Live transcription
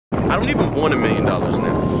I don't even want $1 million now.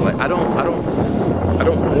 Like I don't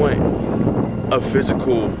want a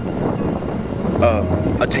physical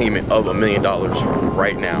attainment of $1 million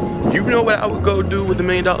right now. You know what I would go do with $1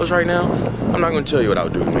 million right now? I'm not gonna tell you what I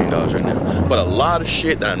would do with $1 million right now, but a lot of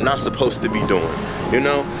shit that I'm not supposed to be doing. You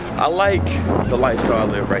know, I like the lifestyle I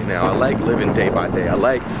live right now. I like living day by day. I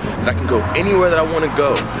like that I can go anywhere that I want to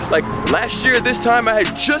go. Like last year at this time, I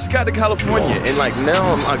had just got to California, and like now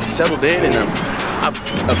I'm like settled in, and I've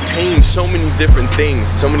obtained so many different things,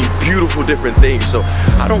 so many beautiful different things. So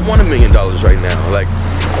I don't want $1 million right now. Like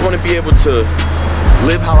I want to be able to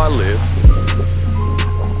live how I live.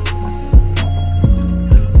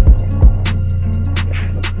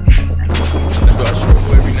 That's what I show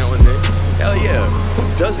for every now and then. Hell yeah,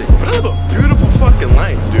 who doesn't? But I live a beautiful fucking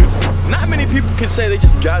life, dude. Not many people can say they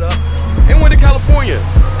just got up and went to California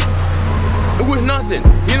with nothing,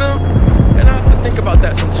 you know? And I think about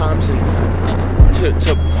that sometimes, and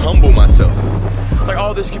to humble myself. Like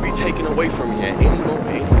all this could be taken away from me at any moment,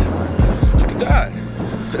 any time. I could die.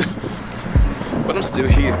 But I'm still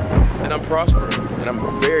here, and I'm prospering, and I'm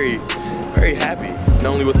very, very happy.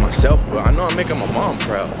 Not only with myself, but I know I'm making my mom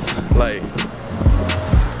proud. Like,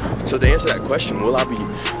 so to answer that question, will I be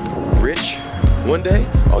rich one day?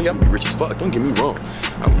 Oh yeah, I'm gonna be rich as fuck, don't get me wrong.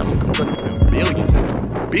 I'm gonna put in billions.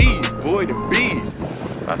 Bees, boy, the bees.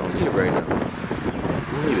 I don't need it right now. I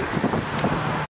don't need it.